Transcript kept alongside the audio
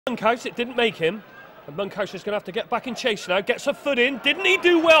Monkhouse, it didn't make him. And Monkhouse is going to have to get back in chase now. Gets a foot in. Didn't he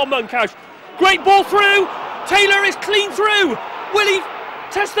do well, Monkhouse? Great ball through. Taylor is clean through. Will he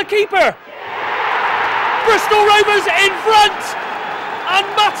test the keeper? Bristol Rovers in front. And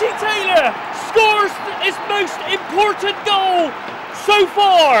Matty Taylor scores his most important goal so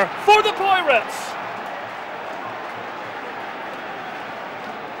far for the Pirates.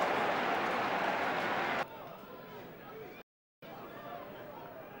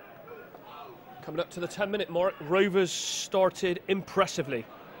 Coming up to the 10-minute mark, Rovers started impressively.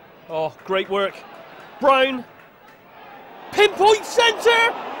 Oh, great work. Brown, pinpoint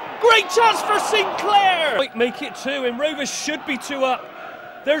centre, great chance for Sinclair. Might make it 2, and Rovers should be 2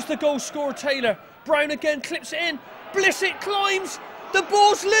 up. There's the goal scorer, Taylor. Brown again clips it in. Blissett climbs. The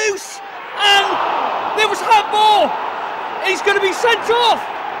ball's loose, and there was handball. He's going to be sent off.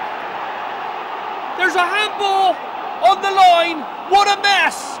 There's a handball on the line. What a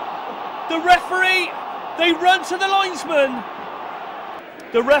mess. The referee, they run to the linesman.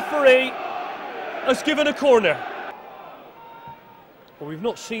 The referee has given a corner. Well, we've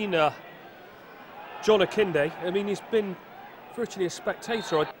not seen John Akinde. I mean, he's been virtually a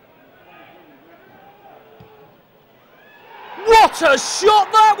spectator. What a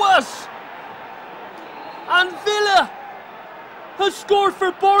shot that was! And Villa has scored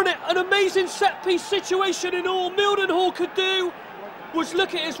for Barnet. An amazing set-piece situation, and all Mildenhall could do was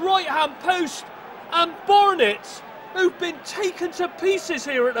look at his right-hand post, and Barnet, who've been taken to pieces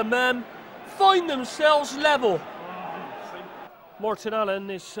here at the Mem, find themselves level. Martin Allen,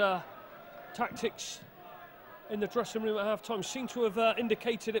 his tactics in the dressing room at half-time seem to have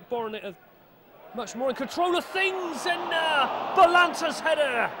indicated that Barnet are much more in control of things, and Balanta's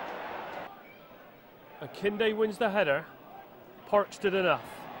header. Akinde wins the header. Parks did enough.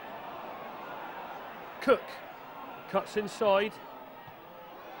 Cook cuts inside.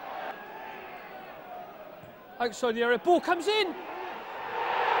 Outside the area, ball comes in.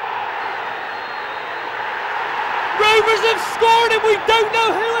 Rovers have scored and we don't know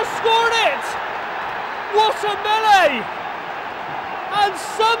who has scored it. What a melee. And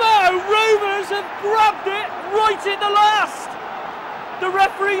somehow Rovers have grabbed it right in the last. The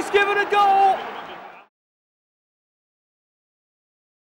referee's given a goal.